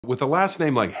With a last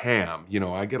name like Hamm, you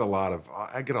know, I get a lot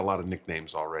of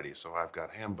nicknames already. So I've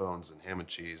got ham bones and ham and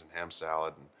cheese and ham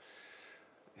salad and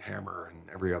hammer and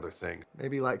every other thing.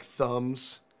 Maybe like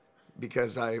thumbs,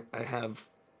 because I have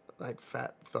like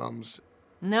fat thumbs.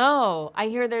 No, I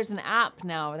hear there's an app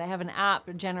now. They have an app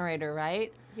generator,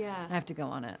 right? Yeah. I have to go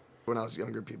on it. When I was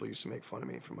younger, people used to make fun of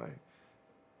me for my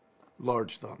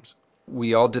large thumbs.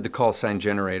 We all did the call sign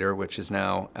generator, which is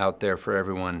now out there for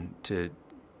everyone to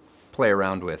play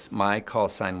around with. My call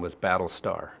sign was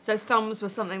Battlestar. So thumbs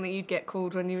was something that you'd get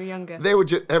called when you were younger? They would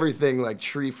just everything like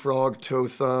tree frog, toe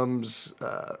thumbs.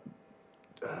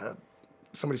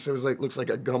 Somebody said it was like looks like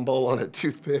a gumball on a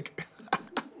toothpick.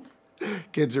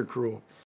 Kids are cruel.